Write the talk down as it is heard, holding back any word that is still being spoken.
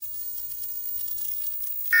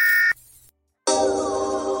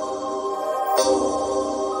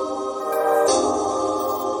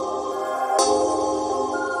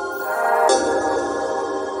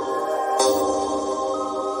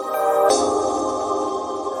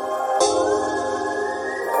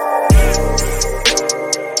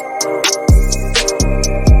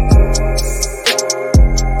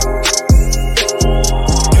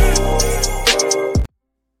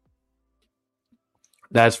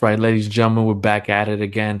That's right, ladies and gentlemen, we're back at it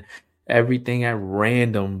again. Everything at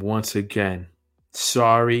random once again.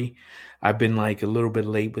 Sorry, I've been like a little bit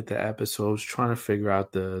late with the episodes, trying to figure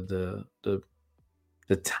out the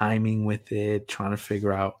timing with it, trying to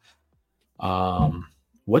figure out um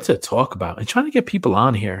what to talk about and trying to get people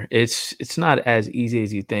on here. It's not as easy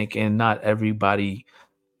as you think, and not everybody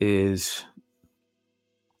is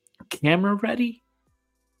camera ready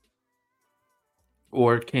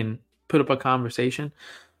or can put up a conversation.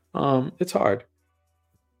 It's hard,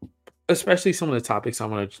 especially some of the topics I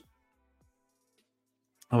want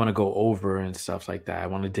to go over and stuff like that. I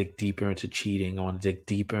want to dig deeper into cheating. I want to dig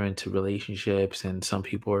deeper into relationships. And some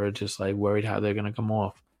people are just like worried how they're going to come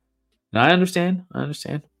off. And I understand. I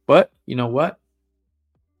understand. But you know what?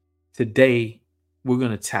 Today, we're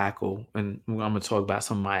going to tackle, and I'm going to talk about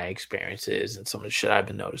some of my experiences and some of the shit I've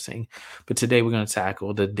been noticing. But today, we're going to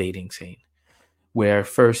tackle the dating scene, where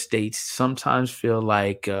first dates sometimes feel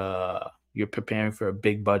like you're preparing for a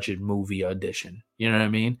big budget movie audition. You know what I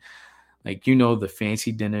mean? Like, the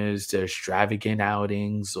fancy dinners, the extravagant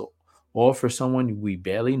outings, or for someone we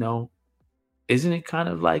barely know. Isn't it kind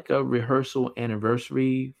of like a rehearsal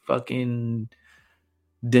anniversary fucking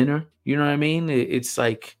dinner? You know what I mean? It's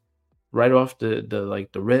like right off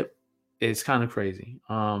the rip. It's kind of crazy.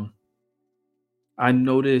 I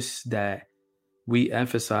noticed that we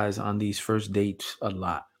emphasize on these first dates a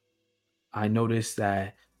lot. I noticed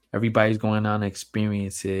that everybody's going on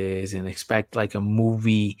experiences and expect like a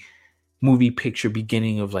movie picture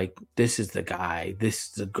beginning of like, this is the guy, this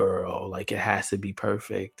is the girl, like it has to be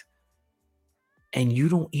perfect, and you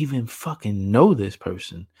don't even fucking know this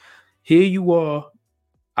person. Here you are.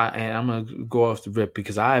 And I'm gonna go off the rip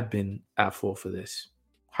because I've been at fault for this.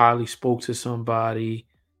 Hardly spoke to somebody,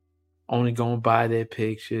 only going by their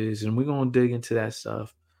pictures, and we're gonna dig into that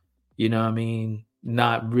stuff. You know what I mean?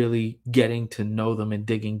 Not really getting to know them and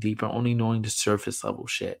digging deeper, only knowing the surface level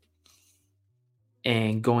shit,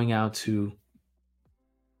 and going out to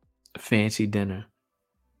fancy dinner,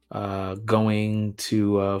 going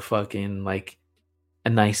to fucking like a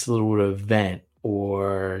nice little event,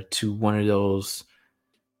 or to one of those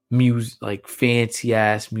like fancy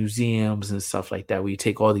ass museums and stuff like that where you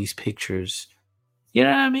take all these pictures. You know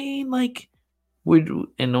what I mean? Like we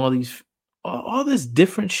and all this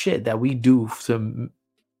different shit that we do to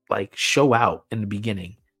like show out in the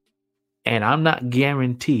beginning. And I'm not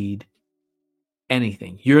guaranteed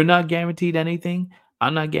anything. You're not guaranteed anything.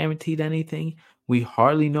 I'm not guaranteed anything. We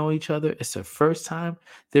hardly know each other. It's the first time.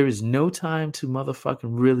 There is no time to motherfucking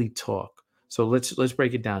really talk. So let's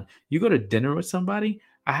break it down. You go to dinner with somebody,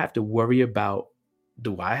 I have to worry about,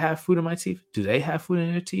 do I have food in my teeth? Do they have food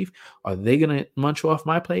in their teeth? Are they gonna munch off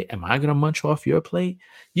my plate? Am I gonna munch off your plate?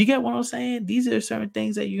 You get what I'm saying? These are certain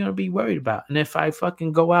things that you're gonna be worried about. And if I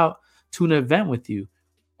fucking go out to an event with you,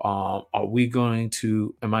 am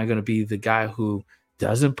I going to be the guy who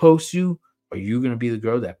doesn't post you? Are you going to be the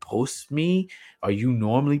girl that posts me? Are you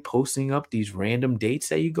normally posting up these random dates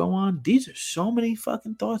that you go on? These are so many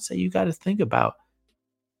fucking thoughts that you got to think about.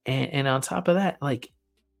 And on top of that, like,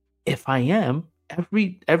 if I am,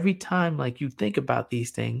 every time like you think about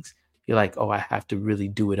these things, you're like, oh, I have to really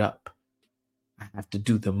do it up. I have to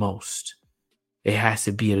do the most. It has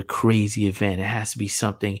to be a crazy event. It has to be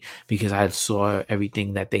something because I saw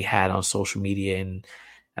everything that they had on social media, and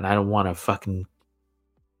I don't want to fucking,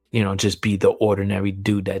 just be the ordinary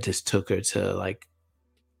dude that just took her to like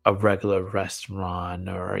a regular restaurant,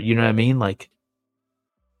 or you know what I mean? Like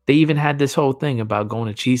they even had this whole thing about going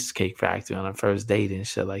to Cheesecake Factory on a first date and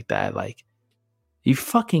shit like that. Like, you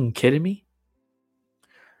fucking kidding me?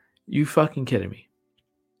 You fucking kidding me?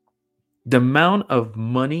 The amount of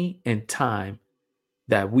money and time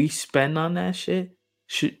that we spend on that shit,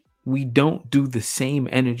 should we don't do the same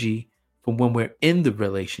energy for when we're in the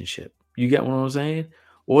relationship. You get what I'm saying?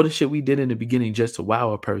 All the shit we did in the beginning just to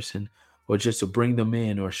wow a person, or just to bring them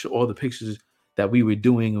in, or show all the pictures that we were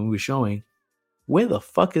doing and we were showing. Where the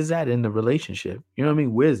fuck is that in the relationship? You know what I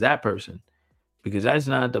mean? Where's that person? Because that's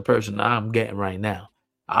not the person I'm getting right now.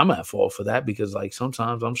 I'm at fault for that because like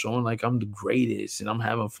sometimes I'm showing like I'm the greatest and I'm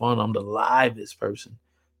having fun. I'm the livest person.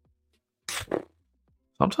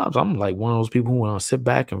 Sometimes I'm like one of those people who want to sit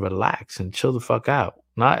back and relax and chill the fuck out.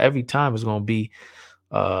 Not every time it's gonna be,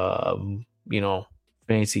 you know,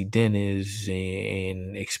 fancy dinners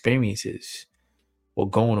and experiences, or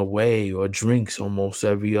going away, or drinks almost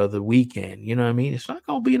every other weekend. You know what I mean? It's not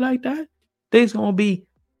gonna be like that. There's gonna be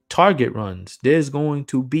Target runs. There's going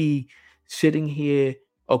to be sitting here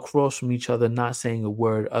across from each other, not saying a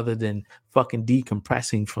word other than fucking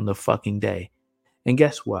decompressing from the fucking day. And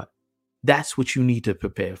guess what? That's what you need to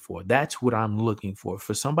prepare for. That's what I'm looking for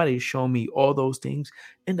somebody to show me all those things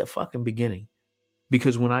in the fucking beginning.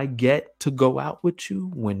 Because when I get to go out with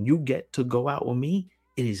you, when you get to go out with me,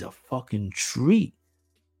 it is a fucking treat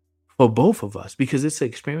for both of us because it's an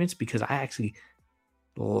experience because I actually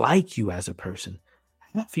like you as a person.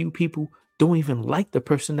 Half you people don't even like the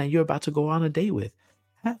person that you're about to go on a date with.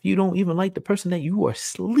 Half you don't even like the person that you are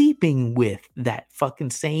sleeping with that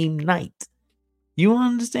fucking same night. You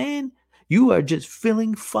understand? You are just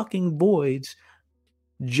filling fucking voids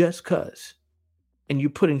just cuz. And you're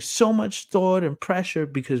putting so much thought and pressure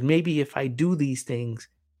because maybe if I do these things,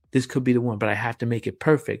 this could be the one, but I have to make it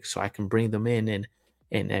perfect so I can bring them in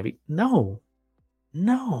and every no.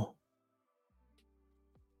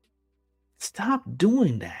 Stop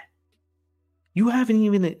doing that. You haven't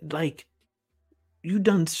even like you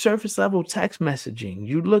done surface level text messaging.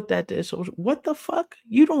 You looked at this. What the fuck?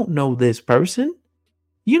 You don't know this person.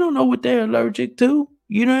 You don't know what they're allergic to.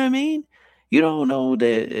 You know what I mean? You don't know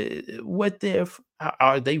what they're.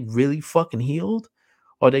 Are they really fucking healed?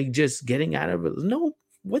 Are they just getting out of it? No.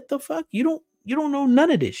 What the fuck? You don't know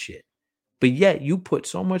none of this shit. But yet you put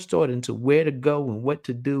so much thought into where to go and what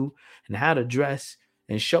to do and how to dress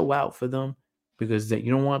and show out for them because that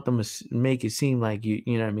you don't want them to make it seem like you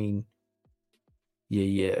know what I mean?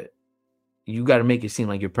 Yeah. You got to make it seem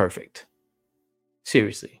like you're perfect.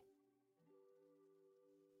 Seriously.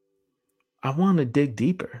 I want to dig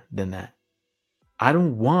deeper than that. I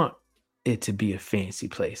don't want it to be a fancy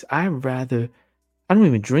place. I don't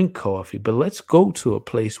even drink coffee, but let's go to a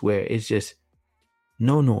place where it's just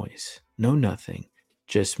no noise, no nothing,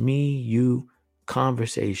 just me, you,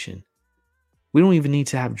 conversation. We don't even need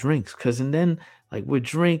to have drinks because, and then like we're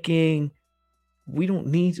drinking,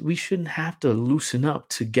 we shouldn't have to loosen up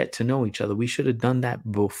to get to know each other. We should have done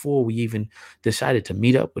that before we even decided to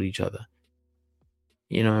meet up with each other.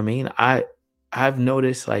 You know what I mean? I've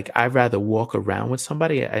noticed like I'd rather walk around with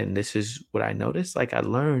somebody, and this is what I noticed. Like I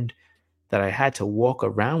learned that I had to walk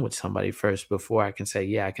around with somebody first before I can say,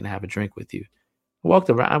 yeah, I can have a drink with you. I walked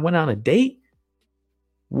around, I went on a date,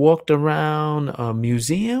 walked around a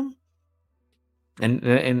museum.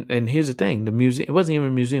 And here's the thing, the museum, it wasn't even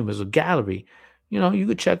a museum, it was a gallery. You know, you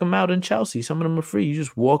could check them out in Chelsea. Some of them are free. You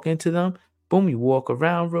just walk into them, boom, you walk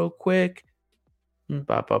around real quick. You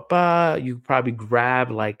probably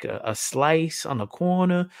grab like a slice on the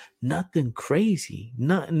corner. Nothing crazy.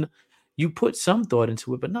 Nothing. You put some thought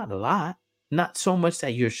into it, but not a lot. Not so much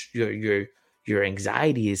that your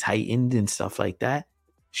anxiety is heightened and stuff like that.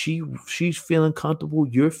 She's feeling comfortable.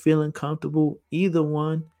 You're feeling comfortable. Either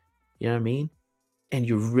one. You know what I mean? And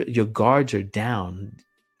your guards are down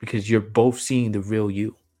because you're both seeing the real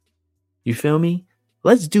you. You feel me?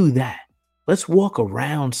 Let's do that. Let's walk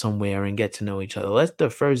around somewhere and get to know each other. Let the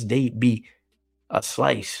first date be a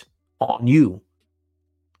slice on you,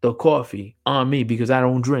 the coffee on me because I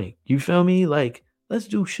don't drink. You feel me? Like, let's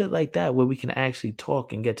do shit like that where we can actually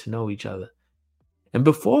talk and get to know each other. And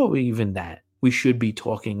before we even that, we should be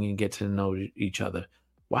talking and get to know each other.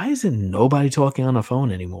 Why isn't nobody talking on the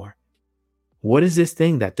phone anymore? What is this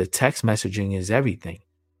thing that the text messaging is everything?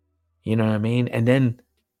 You know what I mean? And then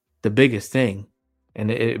the biggest thing, and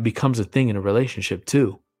it becomes a thing in a relationship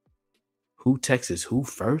too. Who texts who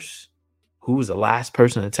first? Who was the last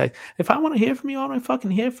person to text? If I want to hear from you, I want to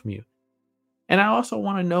fucking hear from you. And I also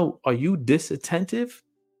want to know, are you disattentive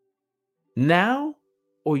now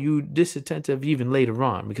or you disattentive even later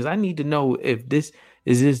on? Because I need to know if this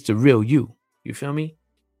is the real you. You feel me?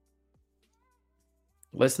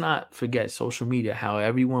 Let's not forget social media, how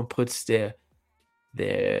everyone puts their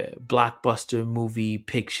blockbuster movie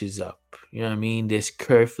pictures up. You know what I mean? There's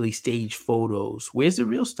carefully staged photos. Where's the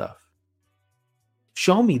real stuff?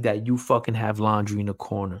 Show me that you fucking have laundry in the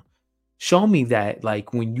corner. Show me that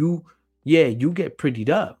like when you get prettied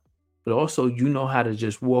up, but also you know how to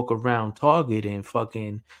just walk around Target and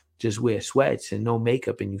fucking just wear sweats and no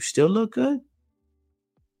makeup and you still look good.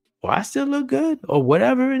 Or I still look good or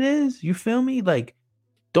whatever it is. You feel me? Like,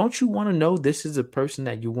 don't you want to know this is a person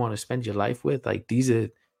that you want to spend your life with? Like these are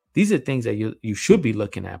things that you should be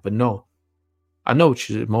looking at. But no, I know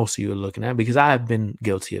what most of you are looking at because I have been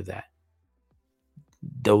guilty of that.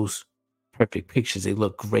 Those perfect pictures, they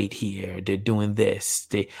look great here. They're doing this.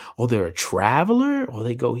 They're a traveler or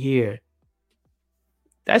they go here.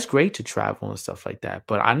 That's great to travel and stuff like that.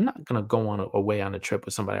 But I'm not going to go away on a trip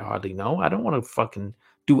with somebody I hardly know. I don't want to fucking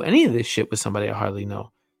do any of this shit with somebody I hardly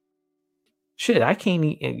know. Shit, I can't.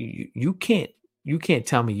 You can't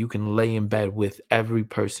tell me you can lay in bed with every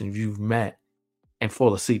person you've met and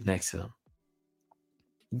fall asleep next to them.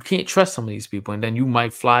 You can't trust some of these people, and then you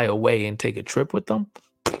might fly away and take a trip with them.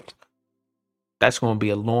 That's going to be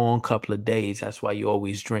a long couple of days. That's why you're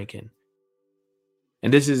always drinking.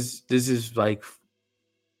 And this is like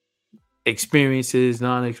experiences,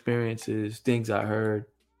 non-experiences, things I heard.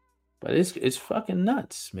 But it's fucking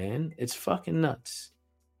nuts, man. It's fucking nuts.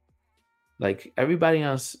 Like everybody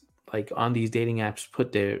else, like on these dating apps,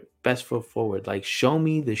 put their best foot forward. Like, show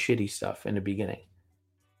me the shitty stuff in the beginning.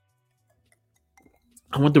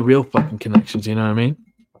 I want the real fucking connections. You know what I mean?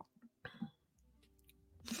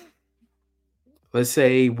 Let's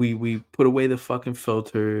say we put away the fucking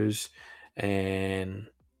filters and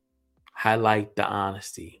highlight the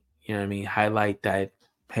honesty. You know what I mean? Highlight that,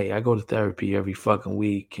 hey, I go to therapy every fucking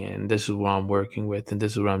week and this is what I'm working with and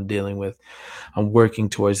this is what I'm dealing with. I'm working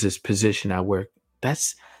towards this position at work.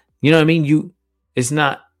 That's, you know what I mean? It's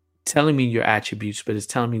not telling me your attributes, but it's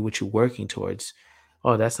telling me what you're working towards.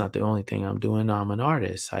 Oh, that's not the only thing I'm doing. No, I'm an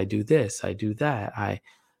artist. I do this. I do that.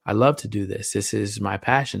 I love to do this. This is my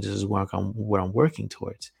passion. This is what I'm working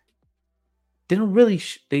towards. They don't really.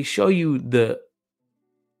 They show you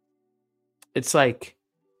it's like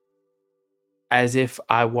as if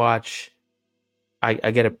I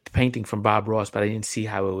get a painting from Bob Ross, but I didn't see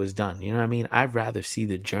how it was done. You know what I mean? I'd rather see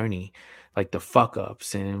the journey, like the fuck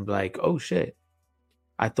ups, and like, oh shit,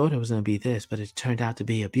 I thought it was gonna be this, but it turned out to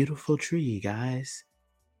be a beautiful tree, guys.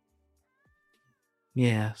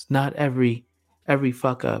 Yeah, not every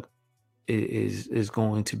fuck up is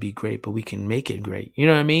going to be great, but we can make it great. You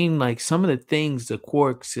know what I mean? Like some of the things, the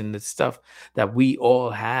quirks and the stuff that we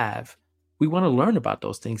all have, we want to learn about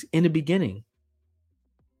those things in the beginning.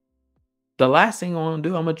 The last thing I want to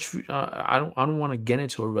do, I don't want to get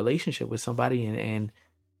into a relationship with somebody and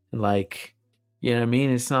like, you know what I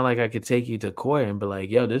mean? It's not like I could take you to court and be like,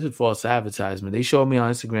 yo, this is false advertisement. They showed me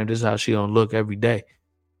on Instagram, this is how she don't look every day.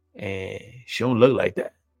 And she don't look like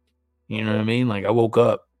that. You know what I mean? Like I woke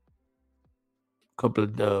up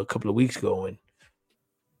a couple of weeks ago and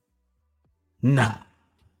nah,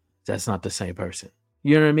 that's not the same person.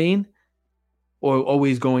 You know what I mean? Or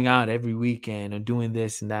always going out every weekend or doing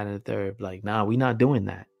this and that and the third. Like, nah, we not doing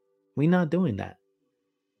that. We not doing that.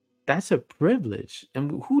 That's a privilege.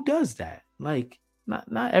 And who does that? Like,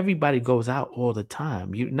 not everybody goes out all the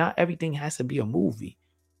time. Not everything has to be a movie.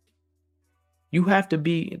 You have to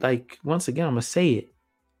be like, once again, I'm gonna say it.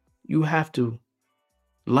 You have to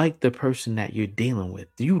like the person that you're dealing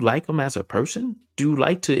with. Do you like them as a person? Do you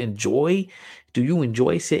like to enjoy? Do you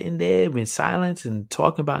enjoy sitting there in silence and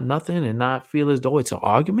talking about nothing and not feel as though it's an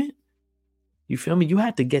argument? You feel me? You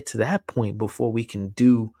have to get to that point before we can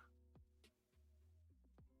do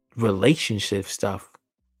relationship stuff.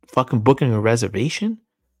 Fucking booking a reservation.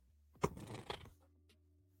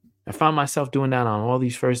 I found myself doing that on all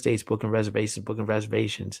these first dates, booking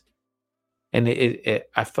reservations. And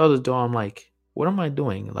I felt as though I'm like, what am I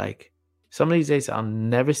doing? Like, some of these days I'll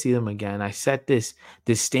never see them again. I set this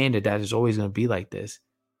standard that is always going to be like this.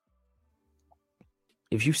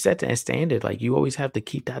 If you set that standard, like you always have to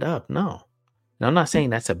keep that up. No. And I'm not saying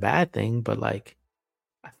that's a bad thing, but like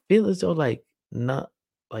I feel as though not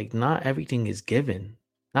everything is given.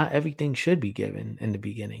 Not everything should be given in the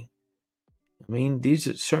beginning. I mean, these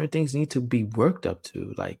are certain things need to be worked up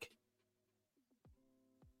to, like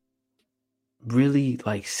really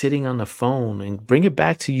like sitting on the phone and bring it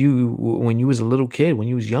back to you when you was a little kid, when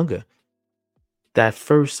you was younger. That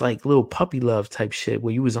first like little puppy love type shit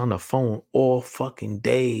where you was on the phone all fucking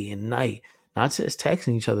day and night, not just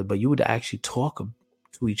texting each other, but you would actually talk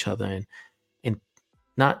to each other and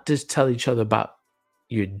not just tell each other about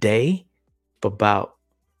your day, but about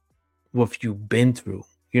what you've been through.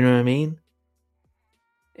 You know what I mean?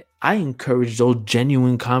 I encourage those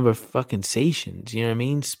genuine conversations. You know what I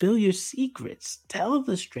mean? Spill your secrets. Tell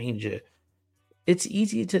the stranger. It's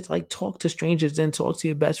easier to like talk to strangers than talk to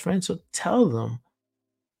your best friend. So tell them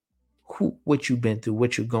what you've been through,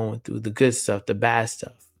 what you're going through, the good stuff, the bad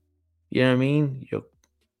stuff. You know what I mean? Your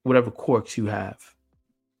whatever quirks you have.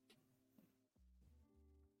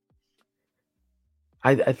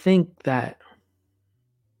 I think that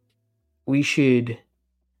we should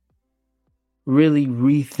really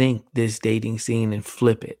rethink this dating scene and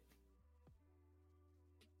flip it.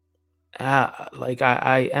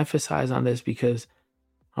 I emphasize on this because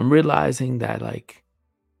I'm realizing that like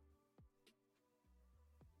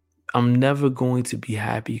I'm never going to be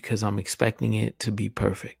happy because I'm expecting it to be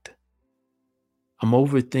perfect. I'm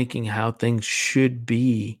overthinking how things should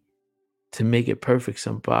be to make it perfect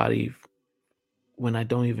somebody when I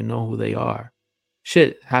don't even know who they are.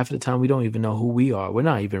 Shit, half the time we don't even know who we are. We're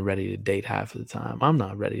not even ready to date half of the time. I'm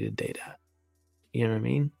not ready to date that. You know what I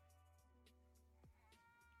mean?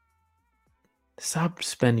 Stop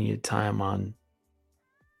spending your time on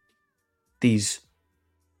these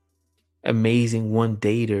amazing one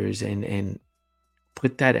daters and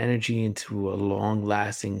put that energy into a long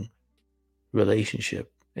lasting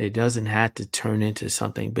relationship. It doesn't have to turn into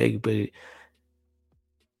something big, but it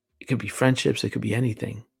could be friendships, it could be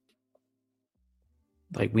anything.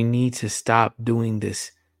 Like, we need to stop doing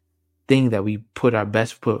this thing that we put our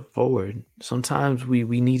best foot forward. Sometimes we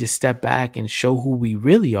need to step back and show who we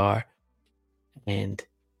really are, and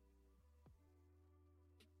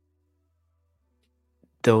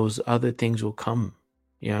those other things will come.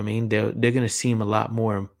 You know what I mean? They're gonna seem a lot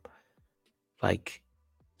more like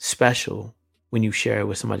special when you share it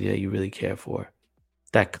with somebody that you really care for.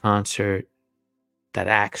 That concert, that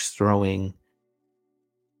axe throwing,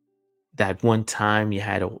 that one time you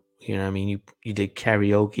had a, you know what I mean, you did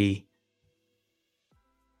karaoke.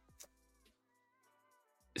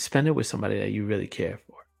 Spend it with somebody that you really care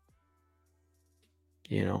for.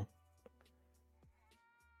 You know,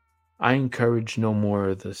 I encourage no more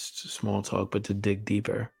of this small talk, but to dig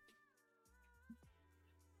deeper.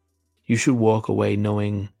 You should walk away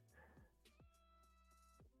knowing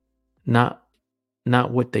not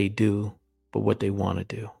not what they do, but what they want to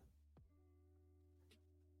do.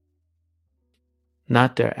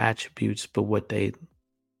 Not their attributes, but what they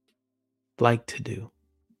like to do.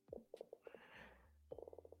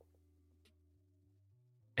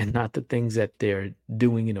 And not the things that they're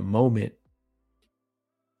doing in a moment,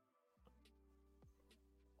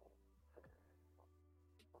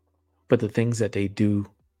 but the things that they do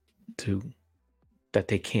to that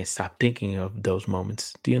they can't stop thinking of those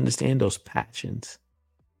moments. Do you understand those passions?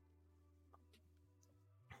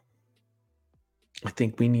 I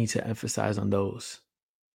think we need to emphasize on those.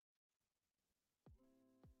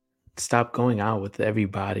 Stop going out with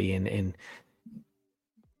everybody and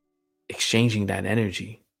exchanging that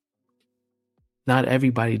energy. Not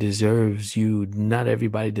everybody deserves you. Not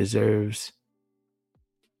everybody deserves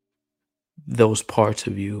those parts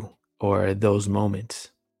of you or those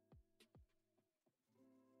moments.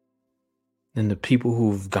 And the people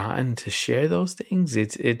who've gotten to share those things,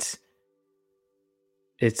 it's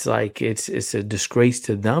like it's a disgrace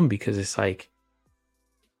to them, because it's like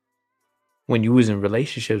when you was in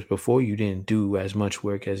relationships before, you didn't do as much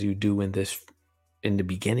work as you do in the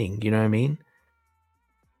beginning. You know what I mean?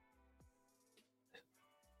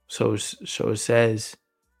 So it says,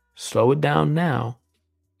 slow it down now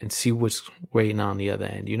and see what's waiting on the other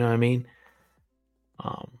end. You know what I mean?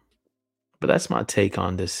 Um, but that's my take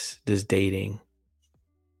on this dating.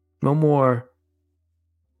 No more,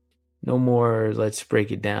 no more. Let's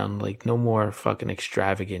break it down. Like, no more fucking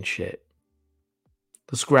extravagant shit.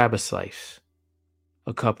 Let's grab a slice,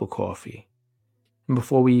 a cup of coffee, and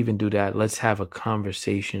before we even do that, let's have a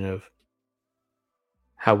conversation of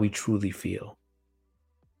how we truly feel,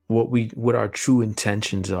 what our true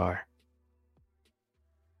intentions are.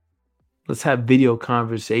 Let's have video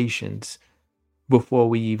conversations before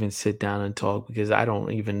we even sit down and talk, because I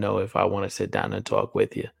don't even know if I want to sit down and talk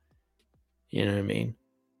with you. You know what I mean?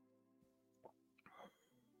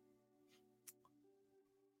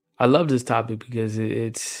 I love this topic because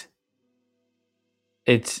it's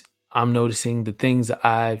I'm noticing the things that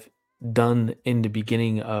I've done in the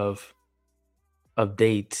beginning of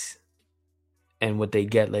dates and what they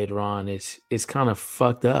get later on. It's kind of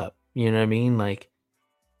fucked up. You know what I mean? Like,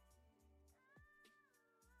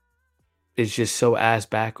 it's just so ass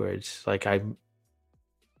backwards. Like, I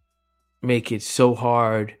make it so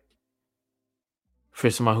hard for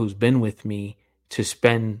someone who's been with me to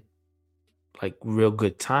spend like real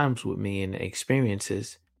good times with me and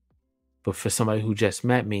experiences. But for somebody who just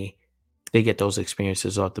met me, they get those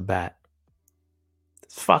experiences off the bat.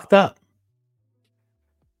 It's fucked up.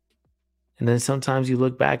 And then sometimes you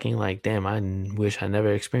look back and you're like, damn, I wish I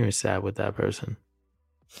never experienced that with that person.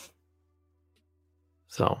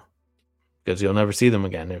 So, because you'll never see them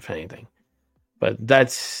again, if anything. But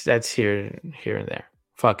that's here and there.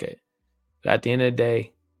 Fuck it. At the end of the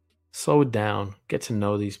day, slow it down. Get to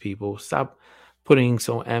know these people. Stop putting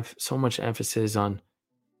so much emphasis on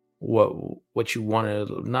what you want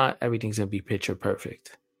to. Not everything's gonna be picture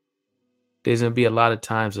perfect. There's gonna be a lot of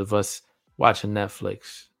times of us watching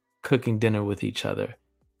Netflix, cooking dinner with each other,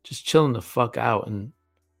 just chilling the fuck out, and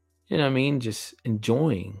you know what I mean, just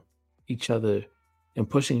enjoying each other and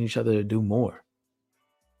pushing each other to do more.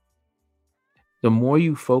 The more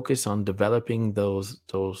you focus on developing those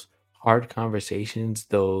hard conversations,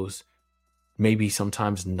 those maybe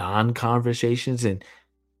sometimes non-conversations, and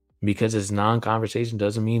because it's non-conversation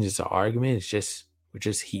doesn't mean it's an argument. It's just we're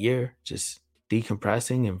just here, just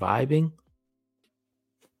decompressing and vibing.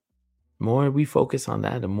 The more we focus on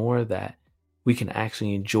that, the more that we can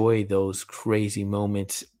actually enjoy those crazy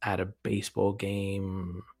moments at a baseball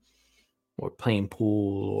game, or playing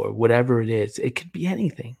pool or whatever it is. It could be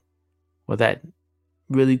anything. Or that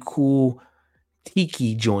really cool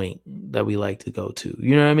tiki joint that we like to go to.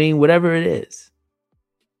 You know what I mean? Whatever it is.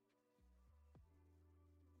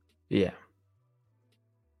 Yeah.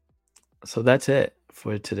 So that's it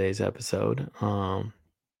for today's episode. I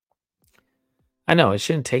know it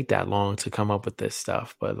shouldn't take that long to come up with this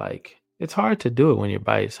stuff, but like it's hard to do it when you're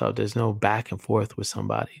by yourself. There's no back and forth with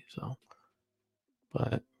somebody. So,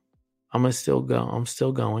 but I'm gonna still go. I'm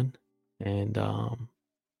still going, and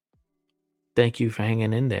thank you for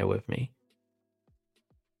hanging in there with me.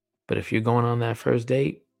 But if you're going on that first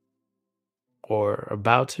date or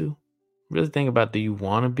about to, really think about, do you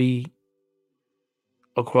want to be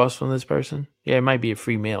across from this person? Yeah, it might be a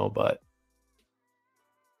free meal, but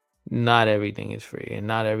not everything is free, and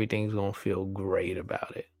not everything's gonna feel great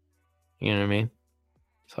about it. You know what I mean?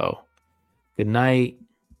 So, good night.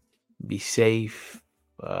 Be safe.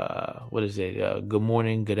 What is it? Good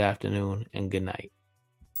morning, good afternoon, and good night.